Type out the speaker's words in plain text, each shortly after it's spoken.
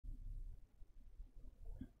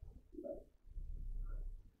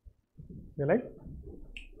Right?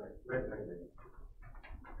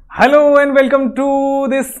 Hello and welcome to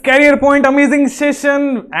this career point amazing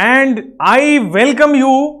session, and I welcome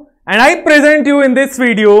you and I present you in this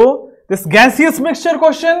video this gaseous mixture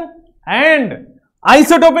question and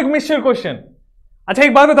isotopic mixture question. अच्छा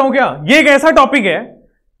एक बात बताऊं क्या, ये एक ऐसा topic है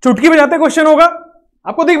चुटकी बजाते क्वेश्चन होगा,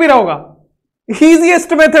 आपको दिख भी रहा होगा,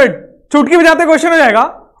 इजीएस्ट मेथड, चुटकी बजाते क्वेश्चन हो जाएगा।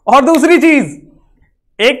 और दूसरी चीज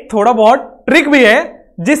एक थोड़ा बहुत ट्रिक भी है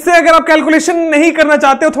जिससे अगर आप कैलकुलेशन नहीं करना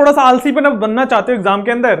चाहते हो, थोड़ा सा आलसी बनना चाहते हो एग्जाम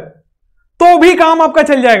के अंदर, तो भी काम आपका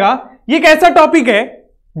चल जाएगा। ये एक ऐसा टॉपिक है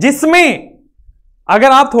जिसमें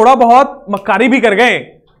अगर आप थोड़ा बहुत मक्कारी भी कर गए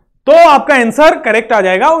तो आपका आंसर करेक्ट आ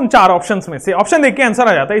जाएगा। उन 4 ऑप्शंस में से ऑप्शन देख के आंसर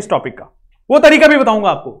आ जाता है इस टॉपिक का। वो तरीका भी बताऊंगा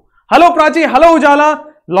आपको। Hello Prachi, hello Ujala,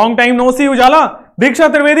 long time no C Ujala, Diksha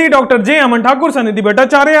Trivedi, doctor J, Aman Thakur, Sannidhi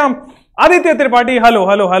Bhattacharya, Aditya Tripathi, hello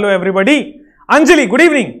hello hello everybody, Anjali good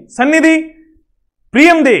evening, Sannidhi,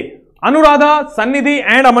 Priyam they, Anuradha, Sannidhi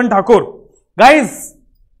and Aman Thakur. Guys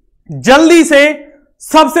जल्दी से,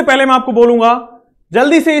 सबसे पहले मैं आपको बोलूंगा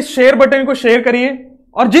जल्दी से इस शेयर बटन को शेयर करिए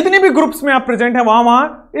और जितने भी ग्रुप्स में आप प्रेजेंट हैं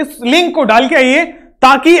वहां इस लिंक को डाल के आइए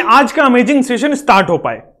ताकि आज का अमेजिंग सेशन स्टार्ट हो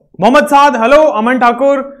पाए। मोहम्मद साद hello, Aman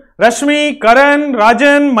Thakur, Rashmi, Karan,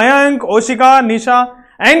 Rajan, Mayank, ओशिका, Nisha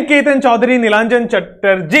and Ketan Chaudhary, Nilanjan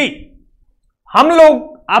Chatterjee. हम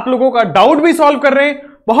लोग आप लोगों का डाउट भी सॉल्व कर रहे हैं।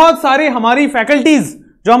 बहुत सारे हमारी फैकल्टीज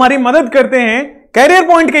जो हमारी मदद करते हैं, कैरियर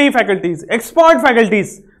पॉइंट के ही faculties, expert faculties,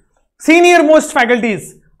 senior most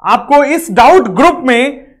faculties, आपको इस डाउट ग्रुप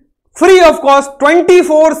में फ्री ऑफ कॉस्ट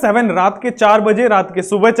 24/7 रात के 4 बजे, रात के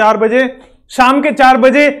सुबह 4 बजे, शाम के 4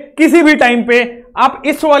 बजे, किसी भी टाइम पे आप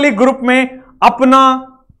इस वाले ग्रुप में अपना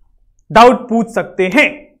डाउट पूछ सकते हैं।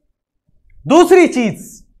 दूसरी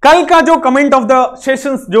चीज, कल का जो कमेंट ऑफ द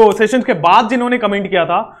सेशंस, जो सेशंस के बाद जिन्होंने कमेंट किया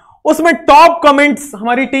था, उसमें टॉप कमेंट्स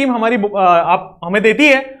हमारी टीम आप हमें देती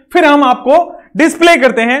है, फिर हम आपको डिस्प्ले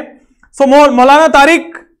करते हैं। सो मौलाना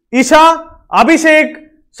तारिक, ईशा, अभिषेक,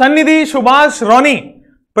 सन्निधि, सुभाष, रोनी,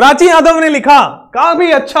 प्राची यादव ने लिखा,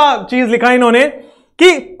 काफी अच्छा चीज लिखा इन्होंने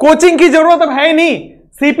कि कोचिंग की जरूरत अब है नहीं,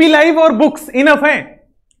 सीपी लाइव और बुक्स इनफ हैं।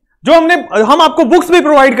 जो हम आपको बुक्स भी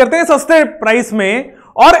प्रोवाइड करते हैं सस्ते प्राइस में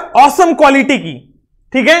और ऑसम क्वालिटी की,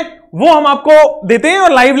 ठीक है, वो हम आपको देते हैं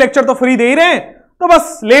और लाइव लेक्चर तो फ्री दे ही रहे हैं, तो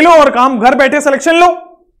बस ले लो और काम घर बैठे सिलेक्शन लो।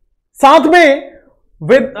 साथ में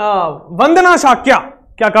वंदना शाक्या,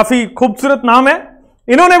 क्या काफी खूबसूरत नाम है,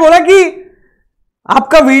 इन्होंने बोला कि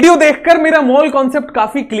आपका वीडियो देखकर मेरा मोल कॉन्सेप्ट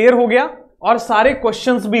काफी क्लियर हो गया और सारे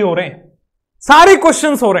क्वेश्चंस भी हो रहे हैं, सारे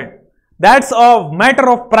क्वेश्चंस हो रहे हैं। That's a matter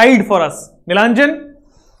of pride for us. Nilanjan,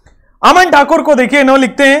 अमन ठाकुर को देखिए, इन्होंने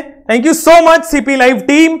लिखते हैं thank you so much CP live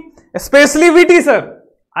team, specially VT sir,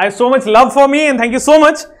 I so much love for me and thank you so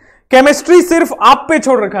much. Chemistry सिर्फ आप पे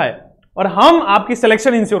छोड़ रखा है और हम आपकी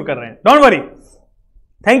सिलेक्शन इंश्योर कर रहे हैं, don't worry.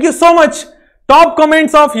 Thank you so much. Top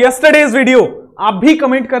comments of yesterday's video आप भी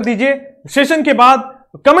कमेंट कर दीजिए सेशन के बाद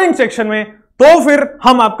कमेंट सेक्शन में, तो फिर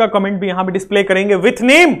हम आपका कमेंट भी यहां पे डिस्प्ले करेंगे with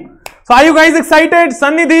name. So are you guys excited?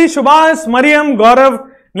 सन्निधि, सुभाष, मरियम, गौरव,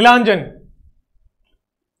 नीलांजन,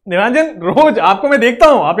 रोज आपको मैं देखता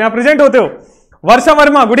हूं, आप यहां प्रेजेंट होते हो। वर्षा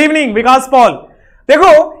वर्मा गुड इवनिंग, विकास पॉल। देखो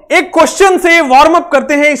एक क्वेश्चन से वार्म अप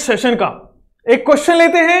करते हैं इस सेशन का, एक क्वेश्चन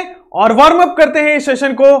लेते हैं और वार्म अप करते हैं इस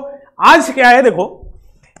सेशन को। आज क्या है देखो,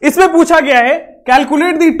 इसमें पूछा गया है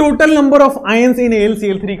calculate the total number of ions in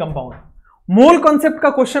AlCl3 compound. Mole concept का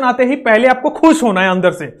क्वेश्चन आते ही पहले आपको खुश होना है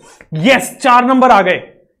अंदर से, यस 4 नंबर आ गए।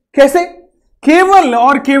 कैसे? केवल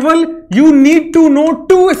और केवल you need to know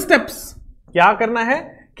 2 steps. क्या करना है?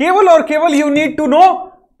 केवल और केवल you need to know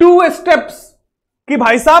 2 steps कि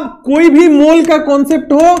भाई साहब कोई भी मोल का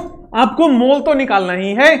कॉन्सेप्ट हो, आपको मोल तो निकालना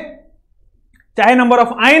ही है। चाहे नंबर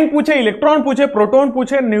ऑफ आयन पूछे, इलेक्ट्रॉन पूछे, प्रोटॉन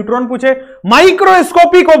पूछे, न्यूट्रॉन पूछे,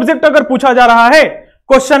 माइक्रोस्कोपिक ऑब्जेक्ट अगर पूछा जा रहा है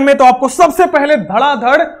क्वेश्चन में, तो आपको सबसे पहले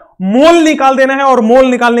धड़ाधड़ मोल निकाल देना है। और मोल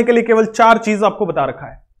निकालने के लिए केवल 4 चीज आपको बता रखा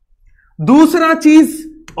है। दूसरा चीज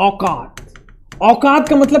औकात। औकात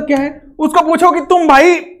का मतलब क्या है? उसको पूछो कि तुम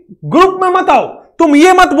भाई ग्रुप में मत आओ, तुम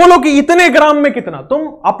ये मत बोलो कि इतने ग्राम में कितना, तुम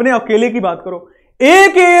अपने अकेले की बात करो,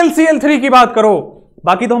 एक AlCl3 की बात करो,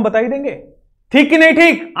 बाकी तो हम बता ही देंगे। ठीक कि नहीं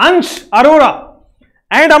ठीक? अंश Arora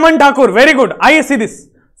and Aman Thakur, very good. आइए सी दिस,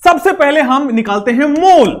 सबसे पहले हम निकालते हैं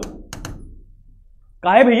मोल।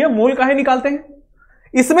 काहे भैया मोल काहे निकालते हैं?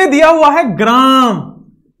 इसमें दिया हुआ है ग्राम।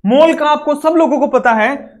 मोल का आपको सब लोगों को पता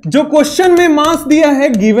है, जो क्वेश्चन में मास दिया है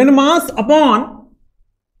गिवन मास अपॉन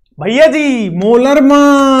भैया जी मोलर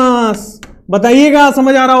मास। बताइएगा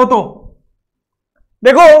समझ आ रहा हो तो।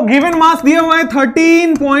 देखो गिवन मास दिया हुआ है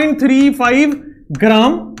 13.35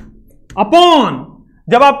 ग्राम अपॉन,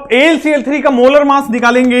 जब आप AlCl3 का मोलर मास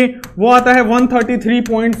निकालेंगे वो आता है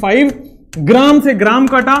 133.5 ग्राम से ग्राम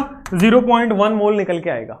कटा, 0.1 मोल निकल के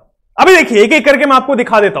आएगा। अभी देखिए एक एक करके मैं आपको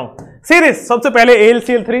दिखा देता हूं। सीरीज सबसे पहले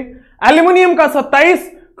AlCl3, एल्यूमिनियम का 27,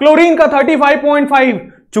 क्लोरीन का 35.5,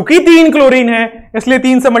 चूंकि 3 क्लोरीन है इसलिए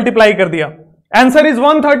 3 से मल्टीप्लाई कर दिया। Answer is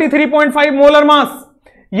 133.5 molar mass.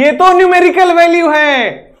 ये तो न्यूमेरिकल वैल्यू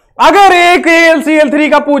है। अगर एक AlCl3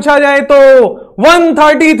 का पूछा जाए तो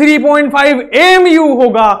 133.5 AMU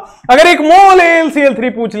होगा। अगर एक मोल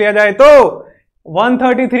AlCl3 पूछ लिया जाए तो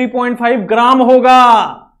 133.5 ग्राम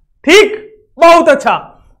होगा। ठीक, बहुत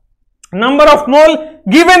अच्छा। Number of mole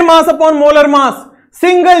given mass upon molar mass,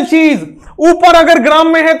 single चीज, ऊपर अगर ग्राम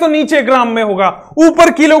में है तो नीचे ग्राम में होगा,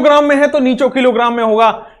 ऊपर किलोग्राम में है तो नीचे किलोग्राम में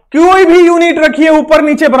होगा। कोई भी यूनिट रखिए ऊपर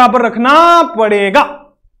नीचे बराबर रखना पड़ेगा।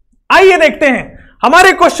 आइए देखते हैं,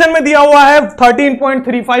 हमारे क्वेश्चन में दिया हुआ है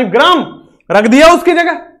 13.35 ग्राम, रख दिया उसकी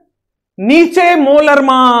जगह। नीचे मोलर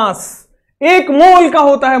मास, एक मोल का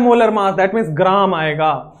होता है मोलर मास, दैट मींस ग्राम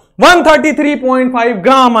आएगा, 133.5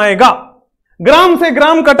 ग्राम आएगा। ग्राम से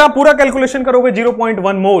ग्राम कटा, पूरा कैलकुलेशन करोगे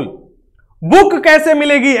 0.1 मोल। बुक कैसे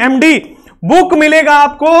मिलेगी एमडी? बुक मिलेगा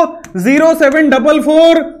आपको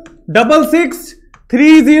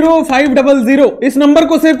 07466363050। इस नंबर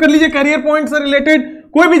को सेव कर लीजिए। करियर पॉइंट से रिलेटेड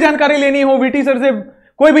कोई भी जानकारी लेनी हो, वीटी सर से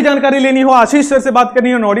कोई भी जानकारी लेनी हो, आशीष सर से बात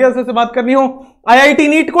करनी हो, नोडिया सर से बात करनी हो, आईआईटी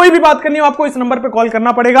नीट कोई भी बात करनी हो, आपको इस नंबर पे कॉल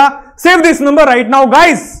करना पड़ेगा। Save this number right now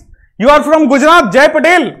guys. You are from Gujarat, जय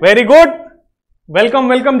Patel, very good, welcome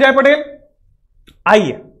welcome जय पटेल।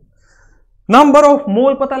 आइए, नंबर ऑफ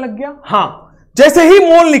मोल पता लग गया। हां, जैसे ही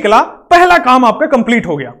मोल निकला पहला काम आपका कंप्लीट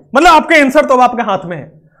हो गया, मतलब आपके आंसर तो अब आपके हाथ में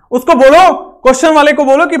है। उसको बोलो, क्वेश्चन वाले को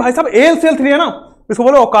बोलो कि भाई साहब AlCl3 है ना, इसको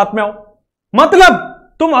बोलो औकात में आओ। मतलब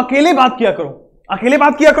तुम अकेले बात किया करो, अकेले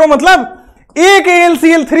बात किया करो। मतलब एक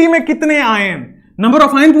AlCl3 में कितने आयन, नंबर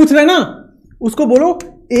ऑफ आयन पूछ रहे हैं ना, उसको बोलो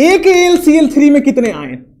एक AlCl3 में कितने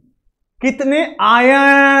आयन, कितने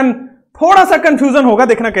आयन। थोड़ा सा कंफ्यूजन होगा,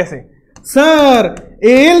 देखना कैसे। सर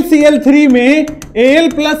AlCl3 में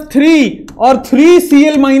Al+3 और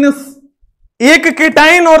 3Cl-, एक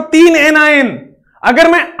केटाइन और 3 एनायन। अगर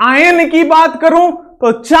मैं आयन की बात करूं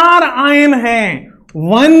तो 4 आयन हैं,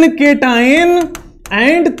 1 cation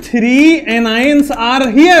and 3 anions are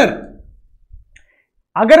here.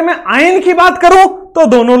 अगर मैं आयन की बात करूं तो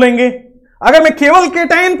दोनों लेंगे। अगर मैं केवल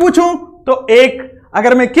केटाइन पूछूं तो 1,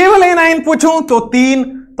 अगर मैं केवल एनायन पूछूं तो 3।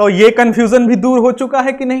 तो ये कंफ्यूजन भी दूर हो चुका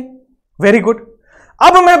है कि नहीं? Very good.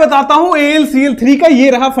 अब मैं बताता हूं AlCl3 का ये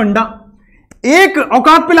रहा फंडा। एक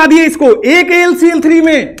औकात पे ला दिए इसको। एक AlCl3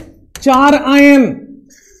 में 4 आयन,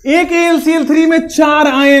 एक AlCl3 में 4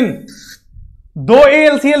 आयन, 2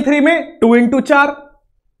 AlCl3 में 2 × 4,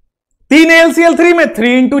 3 AlCl3 में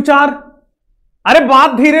 3 × 4। अरे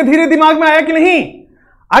बात धीरे धीरे दिमाग में आया कि नहीं?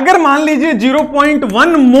 अगर मान लीजिए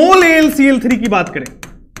 0.1 मोल AlCl3 की बात करें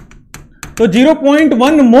तो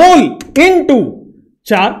 0.1 mole into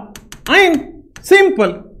 4 ion.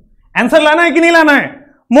 Simple. Answer लाना है कि नहीं लाना है?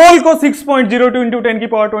 मोल को 6.02 ×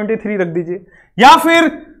 10⁻23 रख दीजिए, या फिर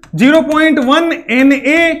 0.1 Na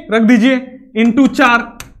रख दीजिए इंटू 4,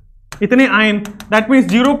 इतने ion, that means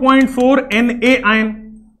 0.4 Na ion.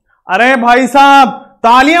 अरे भाई साहब,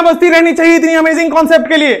 तालियां बजती रहनी चाहिए इतनी अमेजिंग कॉन्सेप्ट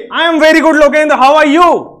के लिए। I am very good Lokendra, how are you?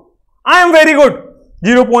 I am very good.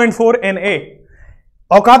 0.4 Na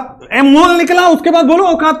औकात मोल निकला। उसके बाद बोलो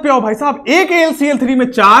औकात पे आओ भाई साहब। एक AlCl3 में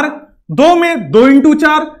 4, 2 में 2 ×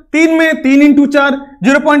 4, 3 में 3 × 4,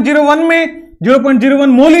 0.01 में 0.01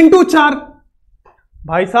 मोल इंटू 4।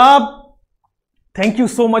 भाई साहब thank you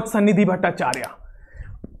so much Sannidhi Bhattacharya,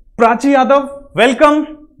 Prachi Yadav welcome,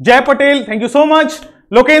 जय Patel thank you so much,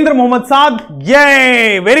 Lokendra Mohammad साद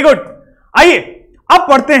ये वेरी गुड। आइए अब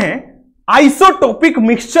पढ़ते हैं आइसोटोपिक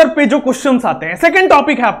मिक्सचर पे जो क्वेश्चंस आते हैं। सेकंड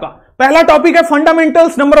टॉपिक है आपका। पहला टॉपिक है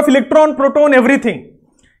fundamentals, number of electron, proton, everything.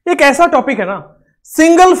 एक ऐसा टॉपिक है ना,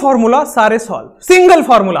 सिंगल फॉर्मूला सारे solve, single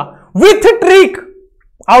formula with trick.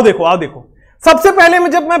 आओ देखो, आओ देखो। सबसे पहले मैं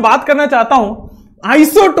जब मैं बात करना चाहता हूं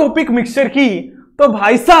आइसोटोपिक मिक्सचर की, तो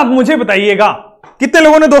भाई साहब मुझे बताइएगा कितने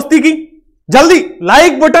लोगों ने दोस्ती की? जल्दी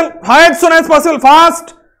like button, high soon as possible,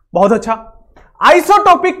 fast. बहुत अच्छा।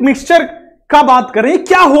 आइसोटोपिक मिक्सचर का बात करें,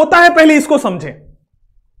 क्या होता है पहले इसको समझें।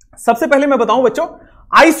 सबसे पहले मैं बताऊं बच्चों,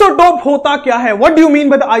 आइसोटोप होता क्या है? What do you mean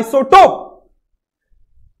by the isotope?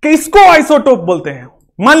 किसको आइसोटोप बोलते हैं?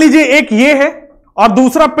 मान लीजिए एक ये है और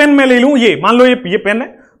दूसरा पेन मैं ले लूं, ये मान लो ये पेन है,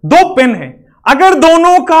 2 पेन है। अगर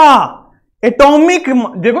दोनों का एटॉमिक,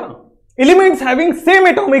 देखो ना, elements having same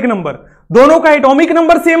atomic number, दोनों का एटॉमिक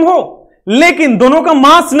नंबर सेम हो लेकिन दोनों का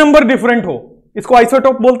मास नंबर डिफरेंट हो, इसको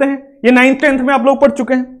आइसोटोप बोलते हैं। ये 9th 10th में आप लोग पढ़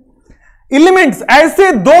चुके हैं। एलिमेंट्स,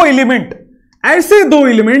 ऐसे दो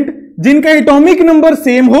एलिमेंट जिनका एटॉमिक नंबर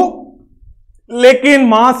सेम हो लेकिन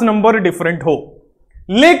मास नंबर डिफरेंट हो।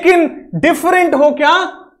 लेकिन डिफरेंट हो क्या?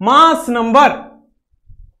 Mass number,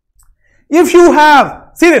 if you have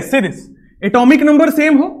see this atomic number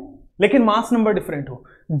same हो लेकिन मास नंबर डिफरेंट हो,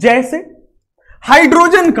 जैसे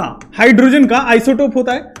हाइड्रोजन का आइसोटोप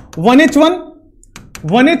होता है 1H1,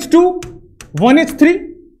 1H2, 1H3,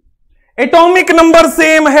 atomic number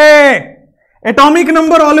same है, एटॉमिक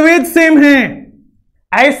नंबर ऑलवेज सेम है।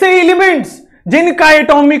 ऐसे एलिमेंट्स जिनका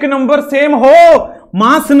एटॉमिक नंबर सेम हो,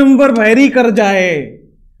 मास नंबर वेरी कर जाए,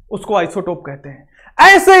 उसको आइसोटोप कहते हैं।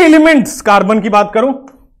 ऐसे एलिमेंट्स, कार्बन की बात करो,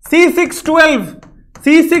 C612,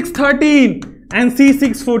 C613 एंड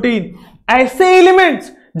C614, ऐसे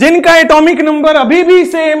एलिमेंट्स जिनका एटॉमिक नंबर अभी भी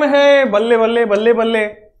सेम है, बल्ले बल्ले बल्ले बल्ले,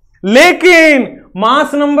 लेकिन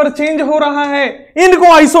मास नंबर चेंज हो रहा है,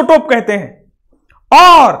 इनको आइसोटोप कहते हैं।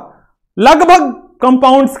 और लगभग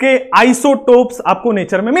कंपाउंड्स के आइसोटोप्स आपको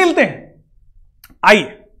नेचर में मिलते हैं। आइए,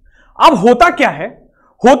 अब होता क्या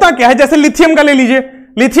है, जैसे लिथियम का ले लीजिए,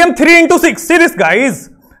 lithium 3x6, serious guys,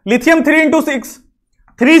 lithium 3x6,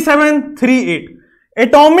 3738,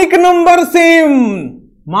 atomic number same,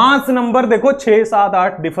 mass number देखो 6, 7,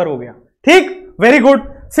 8 डिफर हो गया, ठीक, very good.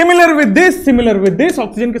 Similar with this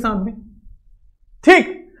oxygen के साथ भी, ठीक।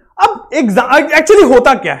 अब एक्चुअली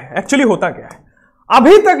होता क्या है,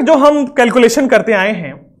 अभी तक जो हम कैलकुलेशन करते आए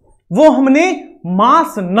हैं वो हमने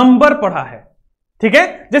मास नंबर पढ़ा है, ठीक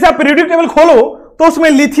है। जैसे आप पीरियोडिक टेबल खोलो तो उसमें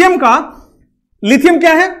लिथियम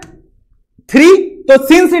क्या है 3, तो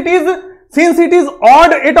since it is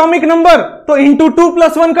odd atomic number, तो इंटू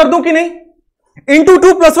 2+1 कर दूं कि नहीं, इंटू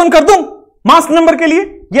 2+1 कर दूं मास नंबर के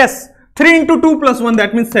लिए, यस, 3 इंटू 2+1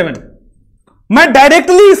 दैट मीन 7। मैं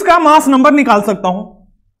डायरेक्टली इसका मास नंबर निकाल सकता हूं,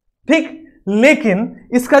 ठीक, लेकिन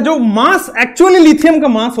इसका जो मास एक्चुअली लिथियम का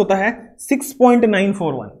मास होता है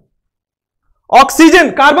 6.941। ऑक्सीजन,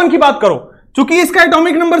 कार्बन की बात करो, चूंकि इसका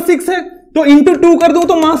एटॉमिक नंबर 6 है तो इंटू 2 कर दूं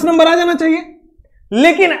तो मास नंबर आ जाना चाहिए,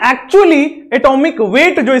 लेकिन एक्चुअली एटॉमिक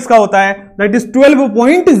वेट जो इसका होता है दैट इज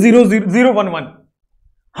 12.00011।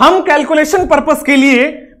 हम कैलकुलेशन पर्पस के लिए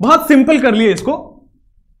बहुत सिंपल कर लिए इसको।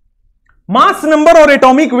 मास नंबर और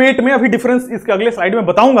एटॉमिक वेट में अभी डिफरेंस इसके अगले स्लाइड में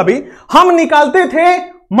बताऊंगा भी। हम निकालते थे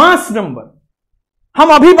मास नंबर, हम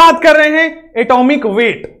अभी बात कर रहे हैं एटॉमिक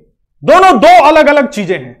वेट, दोनों दो अलग अलग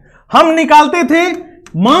चीजें हैं। हम निकालते थे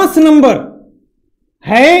मास नंबर,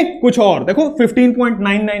 है कुछ और, देखो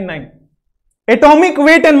 15.999। Atomic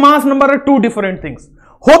weight and mass number are to different things.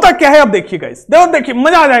 होता क्या है अब देखिए गाइस, देखिए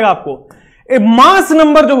मजा आ जाएगा आपको। मास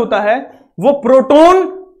नंबर जो होता है वो प्रोटॉन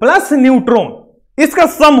प्लस न्यूट्रॉन इसका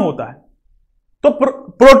सम होता है। तो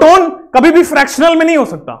प्रोटॉन कभी भी फ्रैक्शनल में नहीं हो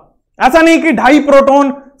सकता, ऐसा नहीं कि 2.5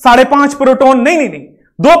 प्रोटॉन 5.5 प्रोटॉन, नहीं,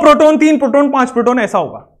 2 प्रोटॉन 3 प्रोटॉन 5 प्रोटॉन ऐसा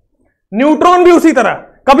होगा। न्यूट्रॉन भी उसी तरह,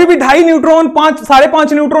 कभी भी 2.5 न्यूट्रॉन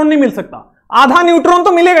 5.5 न्यूट्रॉन नहीं मिल सकता, आधा न्यूट्रॉन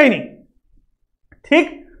तो मिलेगा ही नहीं, ठीक।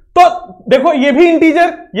 तो देखो ये भी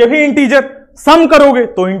इंटीजर, सम करोगे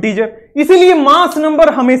तो इंटीजर, इसीलिए मास नंबर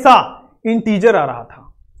हमेशा इंटीजर आ रहा था।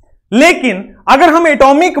 लेकिन अगर हम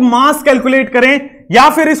एटॉमिक मास कैलकुलेट करें या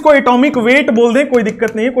फिर इसको एटॉमिक वेट बोल दें, कोई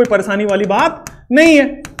दिक्कत नहीं है, कोई परेशानी वाली बात नहीं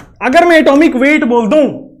है। अगर मैं एटॉमिक वेट बोल दूं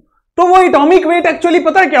तो वो एटॉमिक वेट एक्चुअली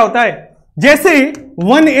पता है क्या होता है, जैसे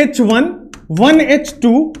 1H1,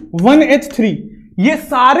 1H2, 1H3, ये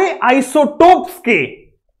सारे आइसोटोप्स के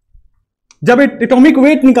जब एटॉमिक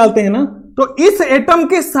वेट निकालते हैं ना, तो इस एटम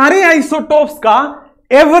के सारे आइसोटोप्स का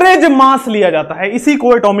एवरेज मास लिया जाता है, इसी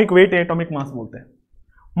को एटॉमिक वेट एटॉमिक मास बोलते हैं।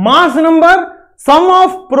 Mass number some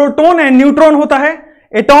of proton and neutron होता है।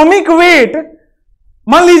 एटॉमिक वेट,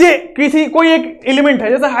 मान लीजिए कोई एक एलिमेंट है,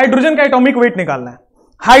 जैसे हाइड्रोजन का एटॉमिक वेट निकालना है,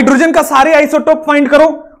 हाइड्रोजन का सारे आइसोटोप फाइंड करो,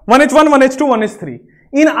 1H1, 1H2, 1H3,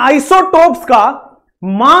 इन आइसोटोप्स का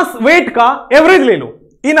मास वेट का एवरेज ले लो,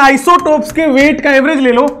 इन आइसोटोप्स के वेट का एवरेज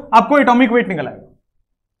ले लो, आपको एटॉमिक वेट निकल आएगा।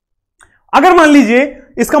 अगर मान लीजिए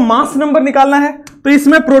इसका मास नंबर निकालना है तो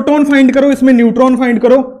इसमें प्रोटॉन फाइंड करो, इसमें न्यूट्रॉन फाइंड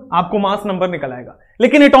करो, आपको मास नंबर निकल आएगा।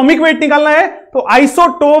 लेकिन एटॉमिक वेट निकालना है तो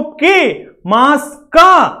आइसोटोप के मास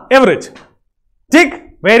का एवरेज, ठीक,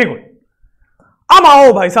 वेरी गुड। अब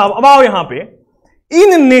आओ भाई साहब, अब आओ यहां पे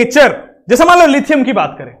इन नेचर, जैसे मान लो लिथियम की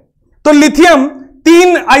बात करें तो लिथियम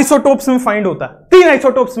 3 आइसोटोप्स में फाइंड होता है, 3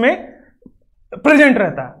 आइसोटोप्स में प्रेजेंट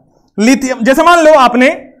रहता है लिथियम। जैसे मान लो आपने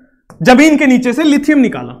जमीन के नीचे से लिथियम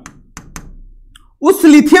निकाला, उस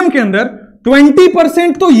लिथियम के अंदर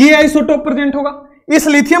 20% तो ये आइसोटोप प्रेजेंट होगा, इस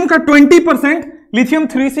लिथियम का 20% लिथियम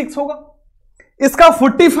 36 होगा, इसका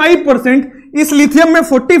 45%, इस लिथियम में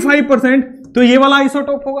 45% तो ये वाला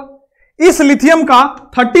आइसोटोप होगा, इस लिथियम का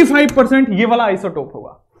 35% ये वाला आइसोटोप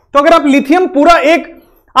होगा। तो अगर आप लिथियम पूरा एक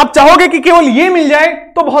आप चाहोगे कि केवल ये मिल जाए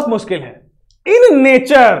तो बहुत मुश्किल है। इन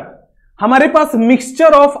नेचर हमारे पास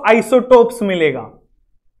मिक्सचर ऑफ आइसोटोप्स मिलेगा,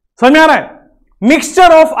 समझ में आ रहा है,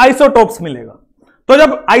 मिक्सचर ऑफ आइसोटोप्स मिलेगा। तो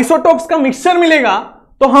जब आइसोटोप्स का मिक्सचर मिलेगा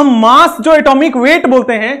तो हम मास जो एटॉमिक वेट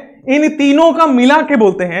बोलते हैं इन तीनों का मिला के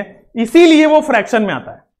बोलते हैं, इसीलिए वो फ्रैक्शन में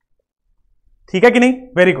आता है। ठीक है कि नहीं?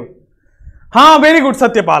 वेरी गुड, हाँ वेरी गुड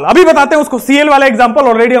सत्यपाल। अभी बताते हैं उसको, सीएल वाला एग्जांपल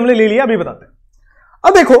ऑलरेडी हमने ले लिया, अभी बताते हैं।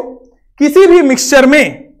 अब देखो किसी भी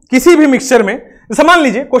मिक्सचर में मान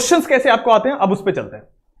लीजिए क्वेश्चंस कैसे आपको आते हैं, अब उस पर चलते हैं।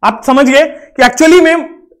 आप समझ गए कि एक्चुअली में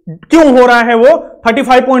क्यों हो रहा है, वो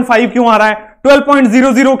 35.5 क्यों आ रहा है,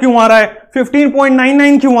 12.00 क्यों आ रहा है,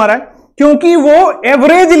 15.99 क्यों आ रहा है, क्योंकि वो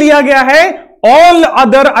एवरेज लिया गया है ऑल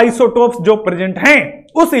अदर आइसोटोप्स जो प्रेजेंट हैं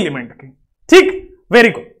उस एलिमेंट के। ठीक, वेरी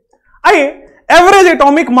गुड। आइए, average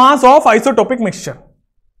atomic mass of isotopic mixture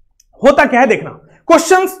होता क्या है देखना।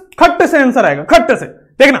 क्वेश्चंस खट्ट से आंसर आएगा, खट्ट से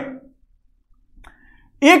देखना।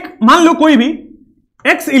 एक मान लो कोई भी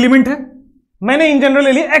एक्स एलिमेंट है, मैंने इन जनरल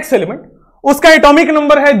ले लिया एक्स एलिमेंट, उसका एटॉमिक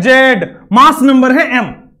नंबर है जेड, मास नंबर है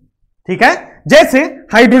एम। ठीक है, जैसे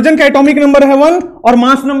हाइड्रोजन का एटॉमिक नंबर है 1 और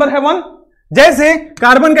मास नंबर है 1, जैसे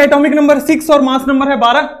कार्बन का एटॉमिक नंबर 6 और मास नंबर है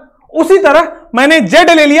 12, उसी तरह मैंने जेड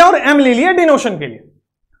ले लिया और एम ले लिया डिनोशन के लिए।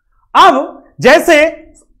 अब जैसे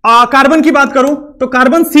कार्बन की बात करूं तो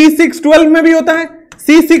कार्बन C612 में भी होता है,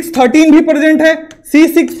 C613 भी प्रेजेंट है,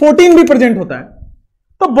 C614 भी प्रेजेंट होता है,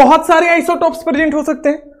 तो बहुत सारे आइसोटोप्स प्रेजेंट हो सकते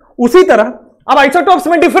हैं। उसी तरह अब आइसोटोप्स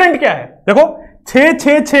में डिफरेंट क्या है, देखो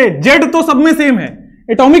 666 जेड तो सब में सेम है,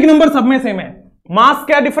 एटॉमिक नंबर सब में सेम है, मास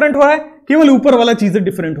क्या डिफरेंट हो रहा है, केवल ऊपर वाला चीजें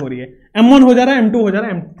डिफरेंट हो रही है, M1 हो जा रहा है, M2 हो जा रहा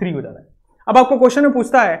है, M3 हो जा रहा है। अब आपको क्वेश्चन में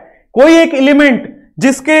पूछता है कोई एक एलिमेंट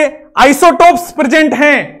जिसके आइसोटोप्स प्रेजेंट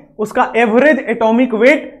हैं उसका एवरेज एटॉमिक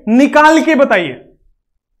वेट निकाल के बताइए,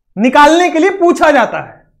 निकालने के लिए पूछा जाता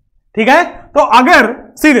है। ठीक है, तो अगर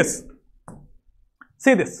सी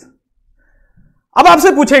दिस अब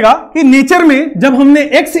आपसे पूछेगा कि नेचर में जब हमने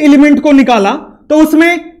एक्स एलिमेंट को निकाला तो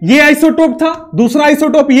उसमें ये आइसोटोप था, दूसरा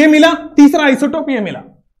आइसोटोप ये मिला, तीसरा आइसोटोप ये मिला,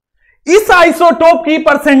 इस आइसोटोप की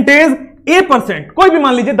परसेंटेज A%, कोई भी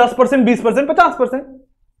मान लीजिए 10%, 20%, 50%,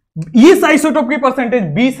 इस आइसोटोप की परसेंटेज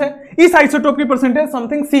 20 है, इस आइसोटोप की परसेंटेज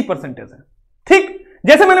समथिंग C% है। ठीक,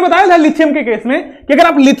 जैसे मैंने बताया था लिथियम के केस में कि अगर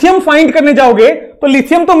आप लिथियम फाइंड करने जाओगे तो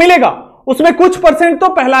लिथियम तो मिलेगा, उसमें कुछ परसेंट तो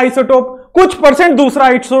पहला आइसोटोप, कुछ परसेंट दूसरा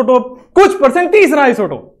आइसोटोप, कुछ परसेंट तीसरा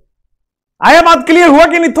आइसोटोप। आया बात क्लियर हुआ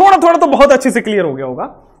कि नहीं? थोड़ा थोड़ा तो बहुत अच्छे से क्लियर हो गया होगा।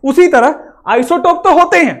 उसी तरह आइसोटोप तो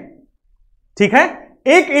होते हैं, ठीक है,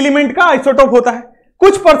 एक एलिमेंट का आइसोटोप होता है,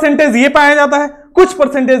 कुछ परसेंटेज ये पाया जाता है, कुछ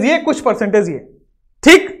परसेंटेज ये, कुछ परसेंटेज ये।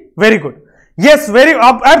 ठीक, very good, yes very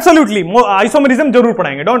absolutely, isomerism जरूर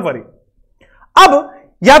पढ़ाएंगे, डोंट वरी। अब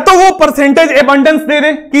या तो वो परसेंटेज एबंडेंस दे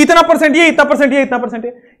दे कि इतना परसेंट ये, इतना परसेंट ये, इतना परसेंट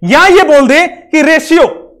ये, या ये बोल दे कि रेशियो,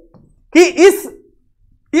 कि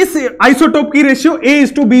इस आइसोटोप की रेशियो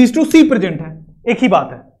A:B:C प्रेजेंट है। एक ही बात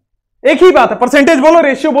है, एक ही बात है, परसेंटेज बोलो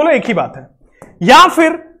रेशियो बोलो एक ही बात है। या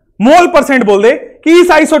फिर मोल परसेंट बोल दे कि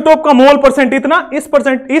इस आइसोटोप का मोल परसेंट इतना,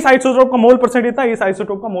 इस आइसोटोप का मोल परसेंट इतना, इस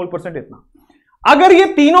आइसोटोप का मोल परसेंट इतना। अगर ये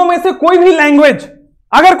तीनों में से कोई भी लैंग्वेज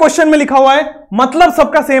अगर क्वेश्चन में लिखा हुआ है, मतलब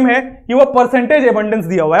सबका सेम है कि वो परसेंटेज एबंडेंस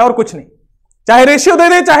दिया हुआ है और कुछ नहीं, चाहे रेशियो दे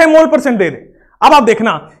दे चाहे मोल परसेंट दे दे। अब आप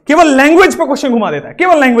देखना केवल लैंग्वेज पे क्वेश्चन घुमा देता है,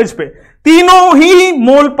 केवल लैंग्वेज पे, तीनों ही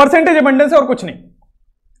मोल परसेंटेज एबंडेंस है और कुछ नहीं।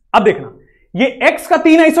 अब देखना ये एक्स का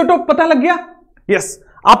 3 आइसोटोप पता लग गया, यस,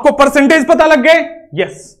 आपको परसेंटेज पता लग गए,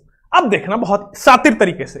 यस। अब देखना बहुत शातिर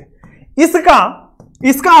तरीके से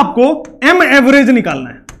इसका आपको एम एवरेज निकालना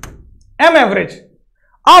है, एम एवरेज।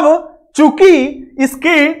 अब चूंकि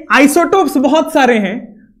इसके आइसोटोप्स बहुत सारे हैं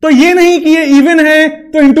तो ये नहीं कि ये इवन है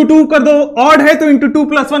तो इंटू 2 कर दो, ऑड है तो इंटू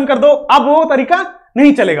 2+1 कर दो, अब वो तरीका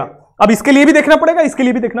नहीं चलेगा। अब इसके लिए भी देखना पड़ेगा, इसके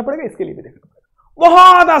लिए भी देखना पड़ेगा, इसके लिए भी देखना पड़ेगा।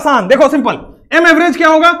 बहुत आसान, देखो सिंपल, एम एवरेज क्या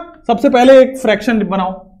होगा, सबसे पहले एक फ्रैक्शन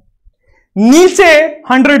बनाओ, नीचे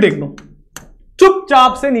 100 लिख दो,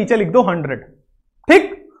 चुपचाप से नीचे लिख दो 100।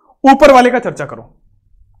 ठीक, ऊपर वाले का चर्चा करो।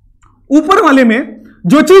 ऊपर वाले में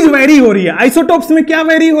जो चीज वेरी हो रही है, आइसोटोप्स में क्या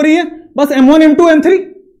वेरी हो रही है, बस M1 M2 M3,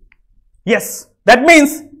 yes, that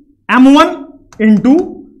means M1 into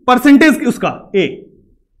percentage उसका A,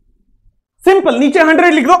 सिंपल, नीचे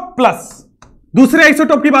 100 लिख दो प्लस। दूसरे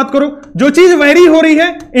आइसोटोप की बात करो, जो चीज वेरी हो रही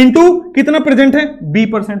है इंटू कितना प्रेजेंट है,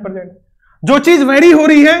 B% प्रेजेंट, जो चीज वेरी हो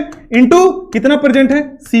रही है इंटू कितना प्रेजेंट है,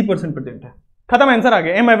 C% प्रेजेंट है। खत्म, आंसर आ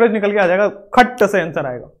गया, एम एवरेज निकल के आ जाएगा, खट से आंसर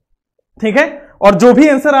आएगा। ठीक है, और जो भी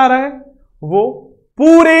आंसर आ रहा है वो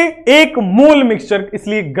पूरे एक मोल मिक्सचर,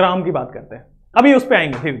 इसलिए ग्राम की बात करते हैं, अभी उस पे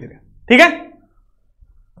आएंगे धीरे धीरे। ठीक है,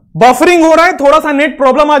 बफरिंग हो रहा है, थोड़ा सा नेट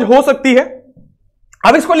प्रॉब्लम आज हो सकती है।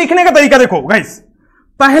 अब इसको लिखने का तरीका देखो गाइस,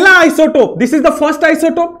 पहला isotope, this is the first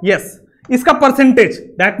isotope, yes, इसका percentage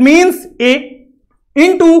that means A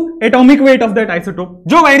into atomic weight of that isotope,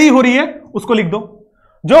 जो वेरी हो रही है उसको लिख दो,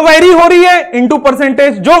 जो वेरी हो रही है इंटू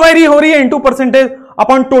परसेंटेज, जो वेरी हो रही है into percentage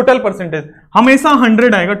upon total percentage, हमेशा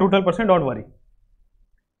 100 आएगा टोटल परसेंट, डोंट वरी।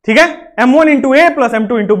 ठीक है, m1 इंटू ए plus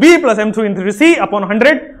m2 into B plus m3 into सी अपॉन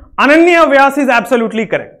 100, अनन्य व्यास इज एब्सोल्युटली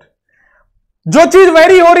करेक्ट। जो चीज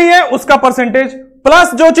वेरी हो रही है उसका परसेंटेज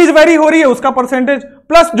प्लस जो चीज वेरी हो रही है उसका परसेंटेज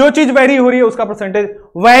प्लस जो चीज वेरी हो रही है उसका परसेंटेज।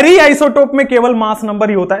 वेरी आइसोटोप में केवल मास नंबर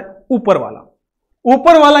ही होता है, ऊपर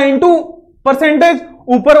वाला इंटू परसेंटेज,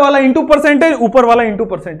 ऊपर वाला इंटू परसेंटेज, ऊपर वाला into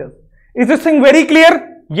percentage. Is this thing very clear?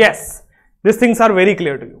 Yes, this things are very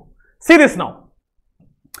clear to you. See this now.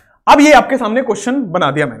 अब ये आपके सामने क्वेश्चन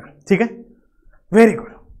बना दिया मैंने, ठीक है, वेरी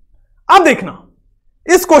गुड। अब देखना,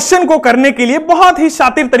 इस क्वेश्चन को करने के लिए बहुत ही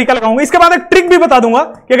शातिर तरीका लगाऊंगा। इसके बाद एक ट्रिक भी बता दूंगा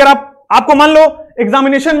कि अगर आपको मान लो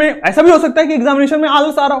एग्जामिनेशन में, ऐसा भी हो सकता है कि एग्जामिनेशन में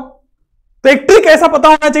आलस आ रहा हो, तो एक ट्रिक ऐसा पता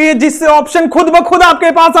होना चाहिए जिससे ऑप्शन खुद ब खुद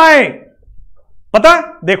आपके पास आए। पता है?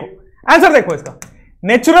 देखो आंसर देखो इसका।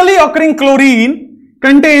 Naturally occurring chlorine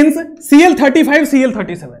contains Cl35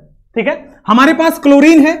 Cl37, ठीक है, हमारे पास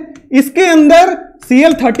क्लोरीन है, इसके अंदर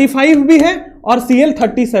Cl35 भी है और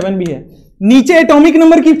Cl37 भी है। नीचे एटॉमिक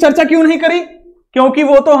नंबर की चर्चा क्यों नहीं करी? क्योंकि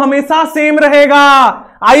वो तो हमेशा सेम रहेगा।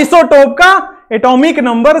 आइसोटोप का एटॉमिक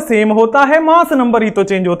नंबर सेम होता है, मास नंबर ही तो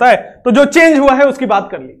चेंज होता है। तो जो चेंज हुआ है उसकी बात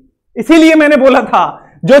कर ली। इसीलिए मैंने बोला था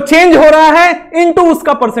जो चेंज हो रहा है इनटू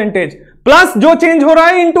उसका परसेंटेज प्लस जो चेंज हो रहा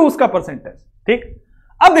है इनटू उसका परसेंटेज, ठीक।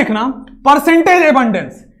 अब देखना, परसेंटेज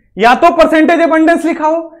एबंडेंस, या तो परसेंटेज एबंडेंस लिखा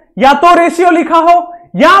हो, या तो रेशियो लिखा हो,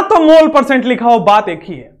 या तो मोल परसेंट लिखा हो, बात एक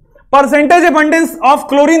ही है। परसेंटेज एबंडेंस ऑफ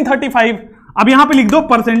क्लोरीन 35, अब यहां पे लिख दो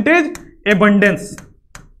परसेंटेज एबंडेंस।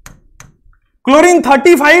 क्लोरीन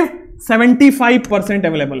 35 75%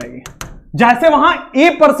 अवेलेबल है। जैसे वहां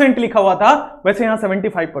A% लिखा हुआ था वैसे यहां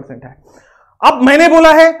 75% है। अब मैंने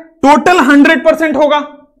बोला है टोटल 100% होगा,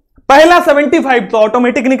 पहला 75 तो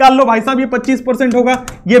ऑटोमेटिक निकाल लो भाई साहब, ये 25% होगा।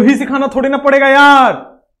 ये भी सिखाना थोड़ी ना पड़ेगा यार।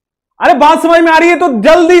 अरे बात समझ में आ रही है तो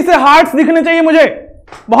जल्दी से हार्ट्स दिखने चाहिए मुझे।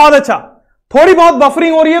 बहुत अच्छा, थोड़ी बहुत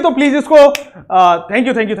बफरिंग हो रही है तो प्लीज इसको थैंक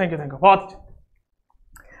यू बहुत अच्छा।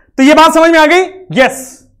 तो ये बात समझ में आ गई?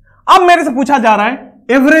 यस। अब मेरे से पूछा जा रहा है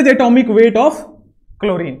average atomic weight of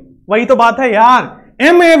chlorine. वही तो बात है यार,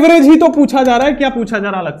 एम एवरेज ही तो पूछा जा रहा है। क्या पूछा जा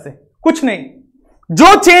रहा अलग से? कुछ नहीं।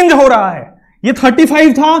 जो चेंज हो रहा है, ये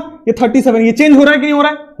 35 था, ये 37, ये चेंज हो रहा है कि नहीं हो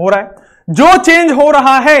रहा है? हो रहा है। जो चेंज हो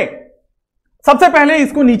रहा है, सबसे पहले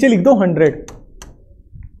इसको नीचे लिख दो 100।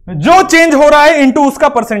 जो चेंज हो रहा है इंटू उसका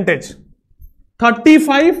परसेंटेज,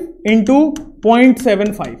 35 इंटू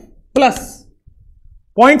 0.75 प्लस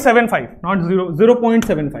 0.75, नॉट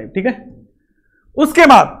 0.75, ठीक है। उसके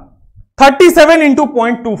बाद 37 इंटू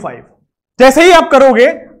 0.25, जैसे ही आप करोगे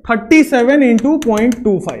 37 इंटू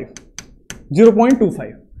 0.25,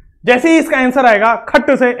 0.25, जैसे ही इसका आंसर आएगा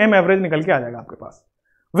खट से एम एवरेज निकल के आ जाएगा आपके पास।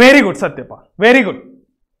 Very good Satyapal, very good.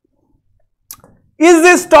 Is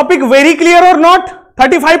this topic very clear और नॉट?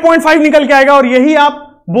 35.5 निकल के आएगा और यही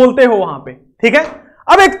आप बोलते हो वहां पे, ठीक है।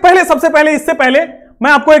 अब एक पहले, सबसे पहले, इससे पहले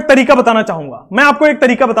मैं आपको एक तरीका बताना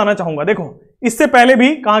चाहूंगा। देखो इससे पहले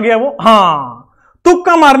भी कहां गया वो, हां,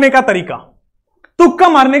 तुक्का मारने का तरीका, तुक्का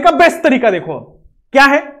मारने का बेस्ट तरीका देखो अब क्या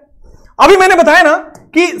है। अभी मैंने बताया ना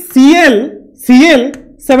कि Cl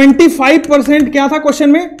 75% क्या था क्वेश्चन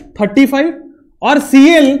में, 35, और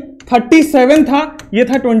Cl 37 था, ये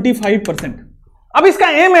था 25%। अब इसका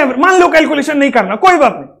एम एवरेज, मान लो कैलकुलेशन नहीं करना, कोई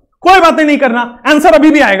बात नहीं करना, आंसर अभी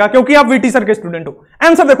भी आएगा क्योंकि आप वीटी सर के स्टूडेंट हो।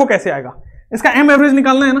 आंसर देखो कैसे आएगा। इसका एम एवरेज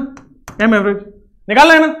निकालना है ना, एम एवरेज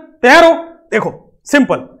निकालना है ना, तैयार हो? देखो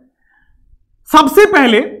सिंपल। सबसे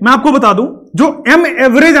पहले मैं आपको बता दूं, जो एम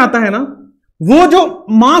एवरेज आता है ना, वो जो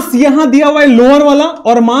मास यहां दिया हुआ है लोअर वाला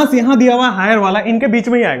और मास यहां दिया हुआ है हायर वाला, इनके बीच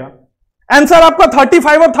में ही आएगा। आंसर आपका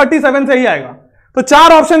 35 और 37 से ही आएगा। तो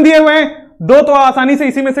 4 ऑप्शन दिए हुए हैं, 2 तो आसानी से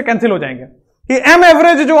इसी में से कैंसिल हो जाएंगे कि एम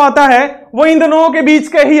एवरेज जो आता है वो इन दोनों के बीच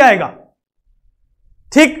के ही आएगा,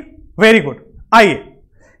 ठीक। वेरी गुड, आइए,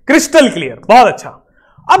 क्रिस्टल क्लियर, बहुत अच्छा।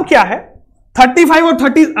 अब क्या है 35 और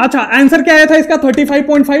 30, अच्छा आंसर क्या आया था इसका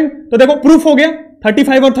 35.5, तो देखो प्रूफ हो गया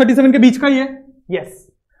 35 और 37 के बीच का ही है। यस।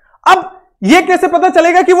 अब ये कैसे पता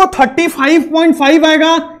चलेगा कि वो 35.5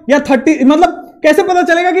 आएगा या 30, मतलब कैसे पता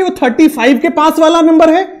चलेगा कि वो 35 के पास वाला नंबर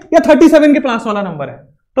है या 37 के पास वाला नंबर है?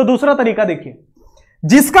 तो दूसरा तरीका देखिए,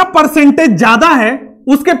 जिसका परसेंटेज ज्यादा है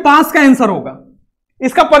उसके पास का आंसर होगा।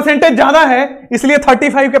 इसका परसेंटेज ज्यादा है इसलिए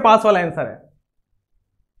 35 के पास वाला आंसर है,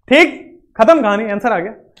 ठीक। खत्म कहानी, आंसर आ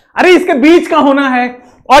गया। अरे इसके बीच का होना है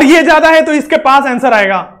और ये ज्यादा है तो इसके पास आंसर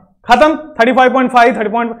आएगा, खत्म। 35.5,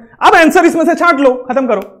 30. अब आंसर इसमें से छांट लो, खत्म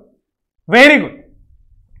करो। Very good.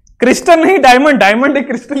 क्रिस्टल नहीं, डायमंड, डायमंड एक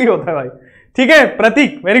क्रिस्टल ही होता है भाई, ठीक है।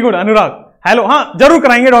 प्रतीक, वेरी गुड। अनुराग, हेलो, हाँ जरूर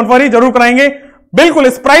कराएंगे, डोंट वरी, जरूर कराएंगे, बिल्कुल।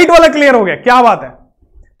 स्प्राइट वाला क्लियर हो गया, क्या बात है।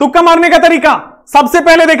 तुक्का मारने का तरीका, सबसे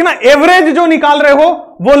पहले देखना एवरेज जो निकाल रहे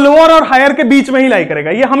हो वो लोअर और हायर के बीच में ही लाई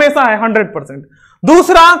करेगा, ये हमेशा है 100%।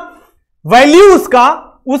 दूसरा, वैल्यूज का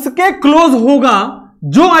उसके क्लोज होगा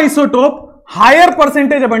जो आइसोटोप हायर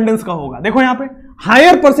परसेंटेज अबंडेंस का होगा। देखो यहां पे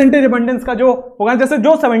हायर परसेंटेज अबंडेंस का जो होगा, जैसे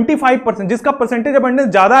जो 75%, जिसका परसेंटेज अबंडेंस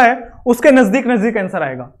ज्यादा है उसके नजदीक नजदीक आंसर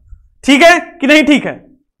आएगा। ठीक है कि नहीं? ठीक है,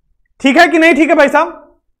 ठीक है कि नहीं? ठीक है भाई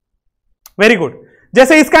साहब, वेरी गुड।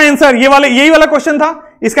 जैसे इसका आंसर यही वाला क्वेश्चन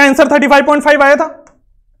था, इसका आंसर 35.5 आया था।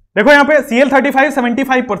 देखो यहां पे Cl35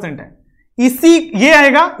 75% है, इसी ये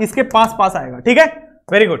आएगा, इसके पास पास आएगा। ठीक है,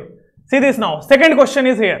 very good. See this now, second question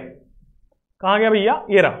is here. कहां गया भैया?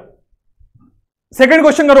 ये रहा। सेकंड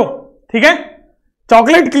क्वेश्चन करो। ठीक है,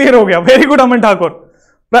 चॉकलेट क्लियर हो गया, वेरी गुड अमन ठाकुर।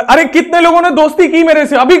 अरे कितने लोगों ने दोस्ती की मेरे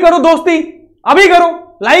से? अभी करो दोस्ती, अभी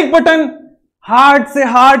करो। लाइक बटन, हार्ट से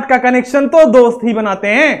हार्ट का कनेक्शन तो दोस्त ही बनाते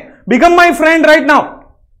हैं। Become my friend right now,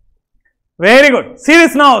 very good. See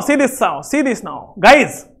this now, see this now, see this now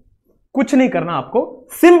guys, कुछ नहीं करना आपको,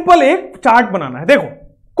 सिंपल एक चार्ट बनाना है। देखो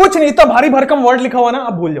कुछ नहीं, इतना भारी भरकम वर्ड लिखा हुआ ना,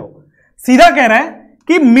 अब भूल जाओ। सीधा कह रहा है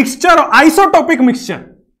कि मिक्सचर, आइसोटोपिक मिक्सचर,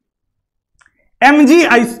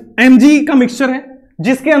 एमजी का मिक्सचर है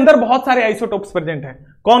जिसके अंदर बहुत सारे आइसोटोप्स प्रेजेंट हैं।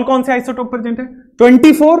 कौन कौन से आइसोटोप प्रेजेंट है?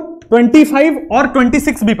 24, 25 और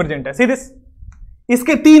 26 भी प्रेजेंट है। सी दिस,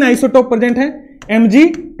 इसके 3 आइसोटोप प्रेजेंट हैं,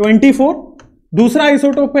 Mg24, दूसरा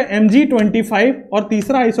आइसोटोप है Mg25 और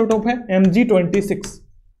तीसरा आइसोटोप है Mg26।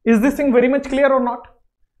 Is this thing very much clear और नॉट?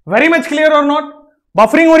 वेरी मच क्लियर और नॉट?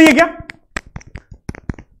 बफरिंग हो रही है क्या?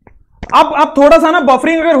 अब थोड़ा सा ना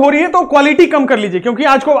बफरिंग अगर हो रही है तो क्वालिटी कम कर लीजिए, क्योंकि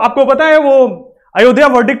आज को आपको पता है वो अयोध्या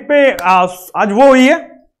वर्डिक्ट पे आज वो हुई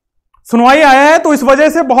है, सुनवाई आया है, तो इस वजह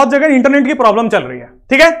से बहुत जगह इंटरनेट की प्रॉब्लम चल रही है।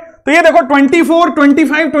 ठीक है, तो ये देखो 24,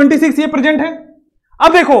 25, 26 ये प्रेजेंट है।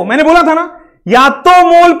 अब देखो मैंने बोला था ना, या तो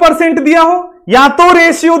मोल परसेंट दिया हो, या तो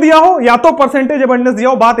रेशियो दिया हो, या तो परसेंटेज अबंडेंस दिया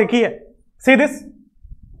हो, बात एक ही है। सी दिस,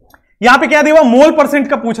 यहां पे क्या दिया हुआ? मोल परसेंट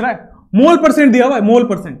का पूछ रहा है, मोल परसेंट दिया हुआ है, मोल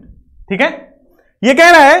परसेंट। ठीक है, ये कह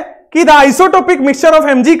रहा है कि the isotopic mixture of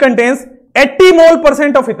Mg contains 80 mole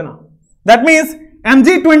percent of इतना। दैट मींस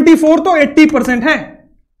Mg24 तो 80% है,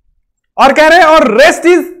 और कह रहे हैं और rest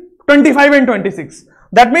is 25 and 26।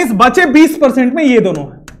 That means बचे 20% में ये दोनों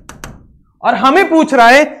है, और हमें पूछ रहा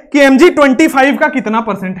है कि Mg25 का कितना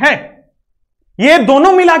परसेंट है। ये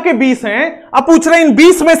दोनों मिला के 20 है, अब पूछ रहे हैं इन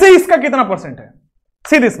 20 में से इसका कितना परसेंट है।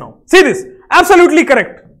 See this now, see this, absolutely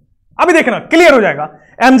correct. अभी देखना क्लियर हो जाएगा।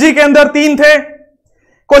 Mg के अंदर 3 थे,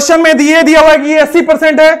 क्वेश्चन में दिया हुआ है कि ये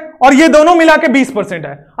 80% है और ये दोनों मिला के 20%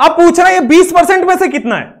 है। आप पूछ रहे हैं ये 20% में से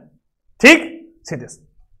कितना है। ठीक, सीधे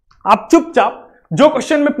आप चुपचाप जो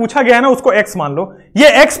क्वेश्चन में पूछा गया है ना उसको x मान लो। ये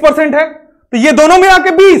x% है तो ये दोनों मिला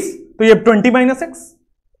के 20, तो ये 20 - x,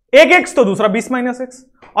 एक x तो दूसरा 20 - x।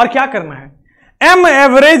 और क्या करना है? m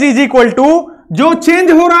average is equal to जो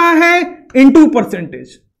चेंज हो रहा है इंटू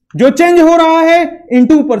परसेंटेज, जो चेंज हो रहा है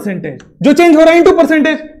इंटू परसेंटेज, जो चेंज हो रहा है इंटू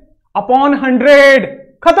परसेंटेज अपॉन 100,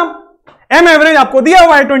 खत्म। m एवरेज आपको दिया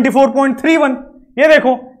हुआ है 24.31, ये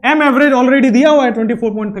देखो m एवरेज ऑलरेडी दिया हुआ है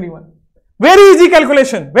 24.31। Very easy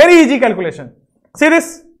calculation, very easy calculation. See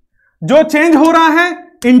this, जो चेंज हो रहा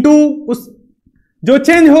है इंटू उस, जो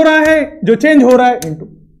चेंज हो रहा है इंटू,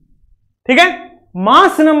 ठीक है,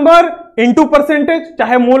 मास नंबर इंटू परसेंटेज,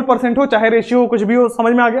 चाहे मोल परसेंट हो चाहे रेशियो हो, कुछ भी हो,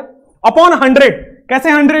 समझ में आ गया। अपॉन 100,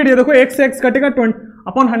 कैसे 100? ये देखो x से x कटेगा,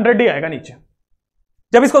 अपॉन 100 ही आएगा नीचे।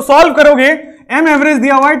 जब इसको सॉल्व करोगे m एवरेज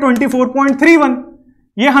दिया हुआ है 24.31,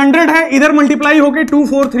 ये 100 है, इधर मल्टीप्लाई होके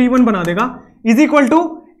 2431 बना देगा, is equal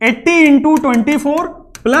to 80 into 24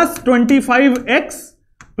 plus 25x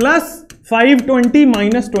plus 520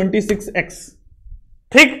 minus 26x।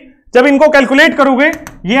 ठीक, जब इनको कैलकुलेट करोगे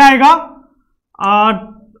ये आएगा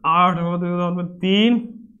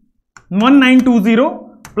 1920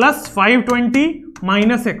 plus 520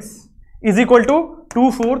 minus x is equal to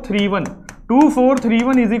 2431।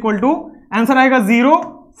 2431 is equal to answer आएगा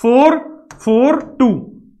 0442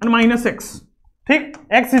 एंड माइनस x। ठीक,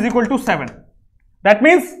 x is equal to 7। That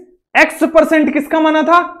means x% किसका माना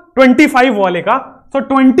था? 25 वाले का। तो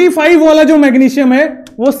 25 वाला जो मैग्नीशियम है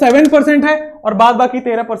वो 7% है और बाद बाकी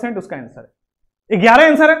 13% उसका आंसर है। 11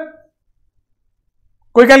 आंसर है।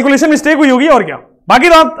 कोई कैलकुलेशन मिस्टेक हुई होगी और क्या, बाकी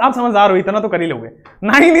तो आप समझदार हो, इतना तो कर ही लोगे।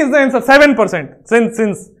 9 इज द आंसर, 7%।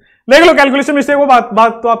 सिंस देख लो कैलकुलेशन मिस्टेक वो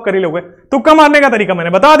बात तो आप कर ही लोगे। तुक्का मारने का तरीका मैंने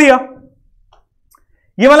बता दिया।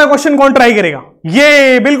 ये वाला क्वेश्चन कौन ट्राई करेगा?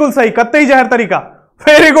 ये बिल्कुल सही, कत्तई जहर तरीका।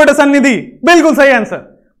 वेरी गुड सन्निधि, बिल्कुल सही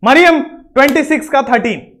आंसर। मरियम 26 का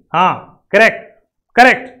 13, हाँ करेक्ट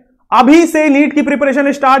करेक्ट। अभी से नीट की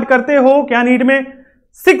प्रिपरेशन स्टार्ट करते हो क्या? नीट में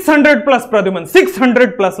 600 प्लस प्रद्युमन,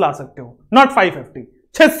 600 प्लस ला सकते हो, not 550,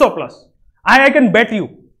 600 plus. I can bet you.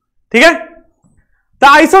 ठीक है, the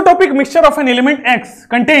isotopic mixture of an element x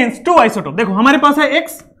contains 2 isotope. देखो हमारे पास है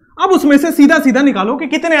x अब उसमें से सीधा सीधा निकालो कि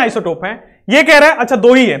कितने आइसोटोप हैं। ये कह रहा है अच्छा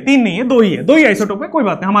 2 ही है, 3 नहीं है, 2 ही है, 2 ही आइसोटोप है, कोई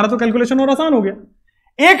बात नहीं, हमारा तो कैलकुलेशन और आसान हो गया।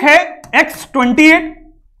 एक है X28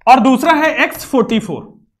 और दूसरा है X44,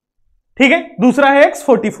 ठीक है, दूसरा है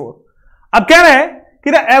X44। अब कह रहा है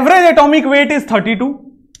कि the average atomic weight is 32,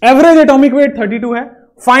 average atomic weight 32 है,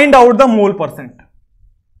 find out the mole percent.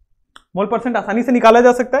 Mole percent आसानी से निकाला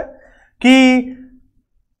जा सकता है कि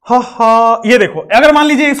ये देखो, अगर मान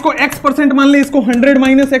लीजिए इसको x% मान ले, इसको 100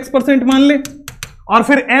 माइनस x% मान ले, और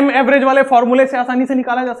फिर m एवरेज वाले फॉर्मूले से आसानी से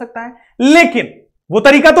निकाला जा सकता है। लेकिन वो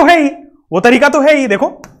तरीका तो है ही, वो तरीका तो है ही। देखो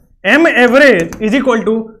m average is equal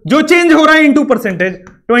to जो चेंज हो रहा है इंटू परसेंटेज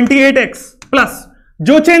 28x प्लस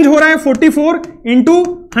जो चेंज हो रहा है 44 into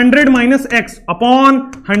 100 minus x upon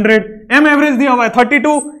 100। m average दिया हुआ है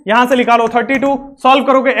 32, यहां से निकालो 32, सॉल्व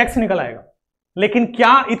करोगे x निकल आएगा। लेकिन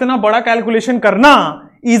क्या इतना बड़ा कैलकुलेशन करना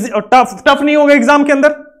टफ नहीं होगा एग्जाम के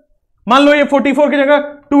अंदर? मान लो ये 44 की जगह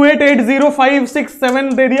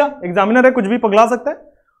 28805667 दे दिया, एग्जामिनर है, कुछ भी पगला सकता है।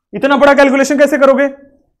 इतना बड़ा कैलकुलेशन कैसे करोगे?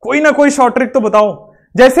 कोई ना कोई शॉर्ट ट्रिक तो बताओ।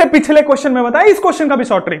 जैसे पिछले क्वेश्चन में बताया, इस क्वेश्चन का भी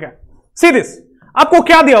शॉर्ट ट्रिक है। सी दिस, आपको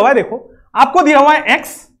क्या दिया हुआ है? देखो आपको दिया हुआ है x,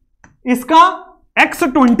 इसका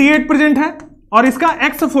x28 प्रेजेंट है और इसका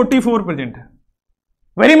x44 प्रेजेंट है।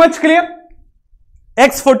 Very much clear.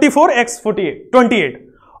 x44 x48 28,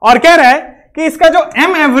 और कह रहा है कि इसका जो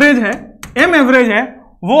m एवरेज है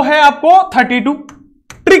वो है आपको 32।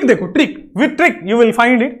 ट्रिक देखो, trick with trick you will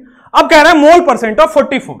find it. अब कह रहा है मोल परसेंट ऑफ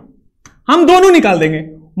 44, हम दोनों निकाल देंगे।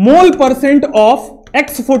 मोल परसेंट ऑफ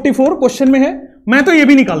x44 क्वेश्चन में है, मैं तो ये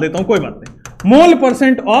भी निकाल देता हूं, कोई बात नहीं। मोल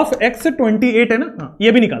परसेंट ऑफ x28 है ना, हाँ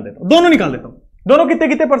ये भी निकाल देता हूं, दोनों निकाल देता हूं। दोनों कितने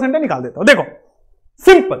कितने परसेंट है निकाल देता हूं। देखो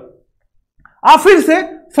सिंपल, आप फिर से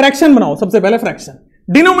फ्रैक्शन बनाओ। सबसे पहले फ्रैक्शन,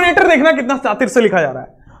 डिनोमिनेटर देखना कितना चातिर से लिखा जा रहा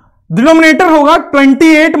है। डिनोमिनेटर होगा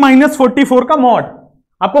 28 माइनस 44 का मॉड।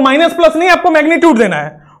 आपको माइनस प्लस नहीं, आपको मैग्नीट्यूड देना है।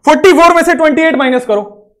 44 में से 28 माइनस करो,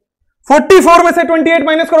 44 में से 28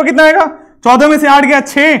 माइनस करो, कितना आएगा? 14 में से 8 गया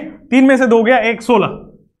 6, 3 में से 2 गया 1, 16।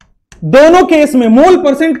 दोनों केस में मोल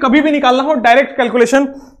परसेंट कभी भी निकालना हो, डायरेक्ट कैलकुलेशन,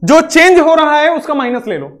 जो चेंज हो रहा है उसका माइनस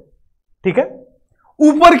ले लो, ठीक है।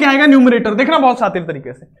 ऊपर क्या आएगा? न्यूमरेटर देखना बहुत शातिर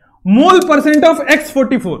तरीके से। मोल परसेंट ऑफ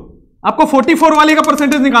x44, आपको 44 वाले का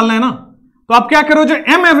परसेंटेज निकालना है ना, तो आप क्या करो, जो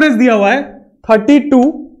m एवरेज दिया हुआ है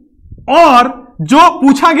 32 और जो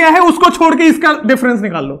पूछा गया है उसको छोड़ के इसका डिफरेंस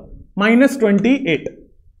निकाल लो, -28।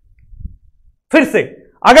 फिर से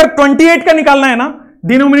अगर 28 का निकालना है ना,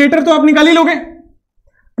 डिनोमिनेटर तो आप निकाल ही लोगे,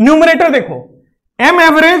 न्यूमरेटर देखो, m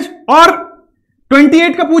एवरेज और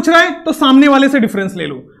 28 का पूछ रहा है तो सामने वाले से डिफरेंस ले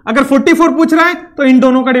लो। अगर 44 पूछ रहा है तो इन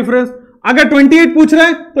दोनों का डिफरेंस, अगर 28 पूछ रहा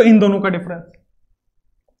है तो इन दोनों का डिफरेंस।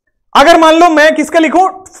 अगर मान लो मैं किसका लिखूं,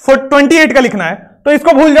 28 का लिखना है, तो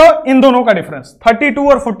इसको भूल जाओ, इन दोनों का डिफरेंस 32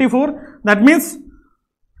 और 44, दैट मींस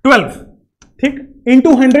 12, ठीक,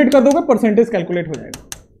 इंटू 100 कर दोगे, परसेंटेज कैलकुलेट हो जाएगा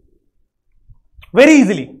वेरी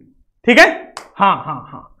इजीली, ठीक है। हाँ हाँ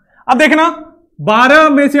हाँ, अब देखना 12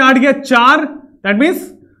 में से 8 गया 4, दैट मींस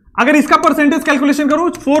अगर इसका परसेंटेज कैलकुलेशन करो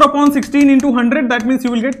 4/16 into 100, that means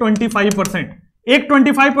you will get 25%। एक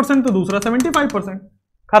 25% तो दूसरा 75%।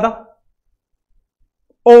 खाता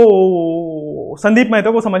ओ संदीप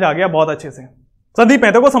मेहता को समझ आ गया बहुत अच्छे से, संदीप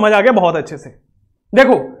मेहता को समझ आ गया बहुत अच्छे से।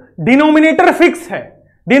 देखो डिनोमिनेटर फिक्स है,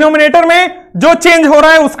 डिनोमिनेटर में जो चेंज हो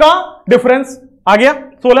रहा है उसका डिफरेंस आ गया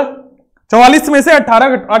 16, 44 में से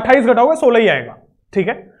 28 घटाओगे 16 ही आएगा, ठीक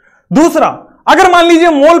है। दूसरा, अगर मान लीजिए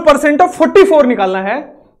मोल परसेंट ऑफ 44 निकालना है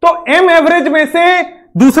तो m एवरेज में से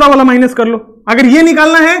दूसरा वाला माइनस कर लो। अगर ये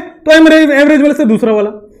निकालना है तो m एवरेज में से दूसरा वाला,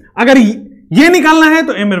 अगर ये निकालना है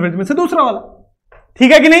तो m एवरेज में से दूसरा वाला,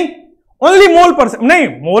 ठीक है कि नहीं। ओनली मोल परसेंट नहीं,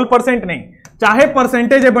 मोल परसेंट नहीं, चाहे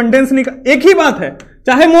परसेंटेज एबंडेंस निकाल, एक ही बात है।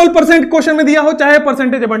 चाहे मोल परसेंट क्वेश्चन में दिया हो, चाहे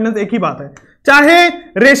परसेंटेज एबंडेंस, एक ही बात है। चाहे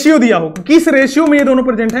रेशियो दिया हो, किस रेशियो में ये दोनों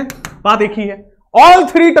प्रेजेंट है, बात एक ही है। All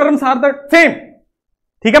three terms are the same,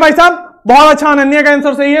 ठीक है भाई साहब। बहुत अच्छा, अनन्या का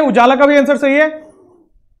आंसर सही है, उजाला का भी आंसर सही है,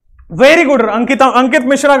 वेरी गुड। अंकित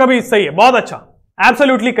मिश्रा का भी सही है, बहुत अच्छा,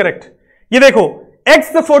 एब्सोल्युटली करेक्ट। ये देखो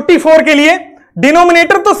x44 के लिए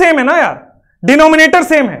डिनोमिनेटर तो सेम है ना यार, डिनोमिनेटर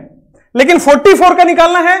सेम है, लेकिन 44 का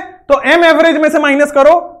निकालना है तो m एवरेज में से माइनस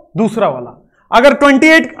करो दूसरा वाला। अगर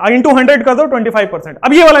 28 इंटू 100 कर दो 25%।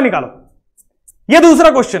 अब ये वाला निकालो, ये दूसरा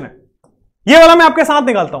क्वेश्चन है, ये वाला मैं आपके साथ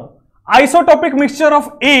निकालता हूं। Isotopic mixture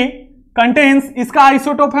of A contains, इसका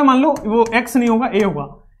आइसोटोप है, मान लो वो x नहीं होगा, A होगा,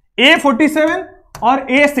 A47 और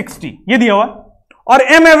A60 ये दिया हुआ, और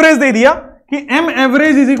m एवरेज दे दिया कि m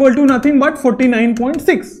average is equal to nothing but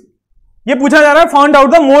 49.6। ये पूछा जा रहा है found out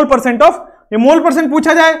the mole percent of, ये मोल परसेंट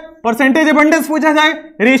पूछा जाए, परसेंटेज एबंडेंस पूछा जाए,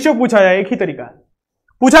 रेशियो पूछा जाए, एक ही तरीका है।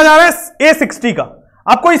 पूछा जा रहा है A60 का,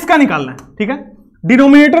 आपको इसका निकालना है, ठीक है।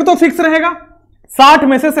 डिनोमिनेटर तो फिक्स रहेगा, 60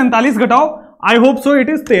 में से 47 घटाओ, I hope so it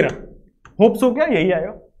is 13, hope so क्या यही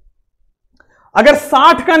आएगा। अगर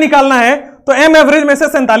 60 का निकालना है तो एम एवरेज में से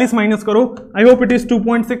 47 माइनस करो, आई होप इट इज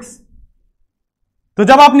 2.6। तो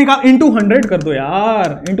जब आप निकाल इंटू 100 कर दो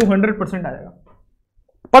यार, इंटू 100% आ जाएगा,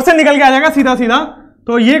 परसेंट निकल के आ जाएगा सीधा सीधा।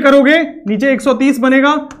 तो ये करोगे नीचे 130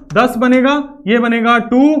 बनेगा, 10 बनेगा, ये बनेगा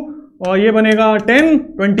 2 और ये बनेगा 10,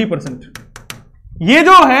 20%। ये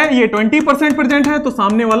जो है ये 20% प्रेजेंट है, तो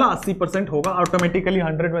सामने वाला 80% होगा, ऑटोमेटिकली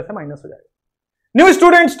 100 में से माइनस हो जाएगा। New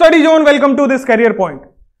student study zone, welcome to this career point.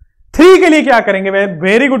 3 के लिए क्या करेंगे?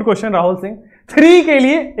 Very good question Rahul Singh. 3 के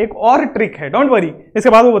लिए एक और ट्रिक है, डोंट वरी, इसके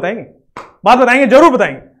बाद वो बताएंगे, बात बताएंगे, जरूर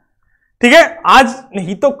बताएंगे, ठीक है? आज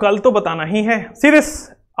नहीं तो कल तो बताना ही है। सीरियस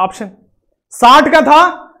ऑप्शन 60 का था,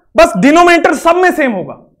 बस डिनोमिनेटर सब में सेम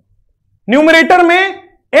होगा, न्यूमरेटर में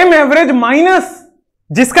एम एवरेज माइनस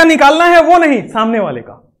जिसका निकालना है वो नहीं, सामने वाले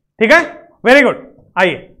का, ठीक है? वेरी गुड,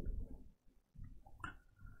 आइए।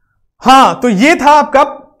 हां, तो ये था आपका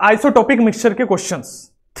आइसोटोपिक मिक्सचर के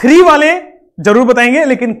क्वेश्चंस। 3 वाले जरूर बताएंगे,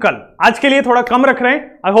 लेकिन कल, आज के लिए थोड़ा कम रख रहे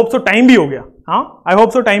हैं। आई होप सो टाइम भी हो गया, हाँ आई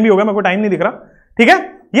होप सो टाइम भी हो गया, मेरे को टाइम नहीं दिख रहा, ठीक है?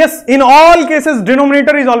 Yes, in all cases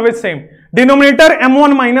denominator is always same, denominator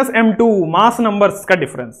m1 minus m2, mass numbers का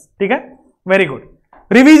डिफरेंस, ठीक है? Very good.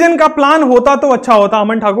 रिवीजन का प्लान होता तो अच्छा होता,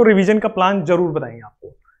 अमन ठाकुर रिवीजन का प्लान जरूर बताएंगे आपको,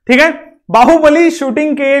 ठीक है? बाहुबली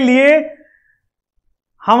शूटिंग के लिए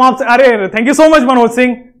हम आपसे, अरे thank you so much Manoj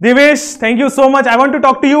Singh, Divesh thank you so much, I want to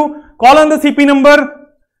talk to you, call on the CP number,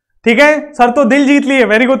 ठीक है? सर तो दिल जीत लिए,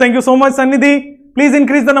 very good, thank you so much Sannidhi. Please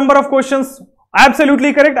increase the number of questions,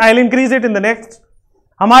 absolutely correct, I will increase it in the next.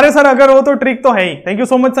 हमारे sir अगर हो तो trick तो है ही। Thank you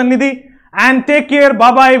so much Sannidhi, and take care,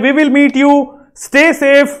 bye bye, we will meet you, stay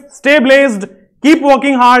safe, stay blessed, keep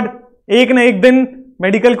working hard. एक ना एक दिन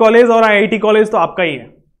मेडिकल कॉलेज और आईआईटी कॉलेज तो आपका ही है,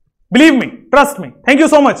 believe me, trust me. Thank you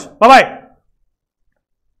so much, bye bye.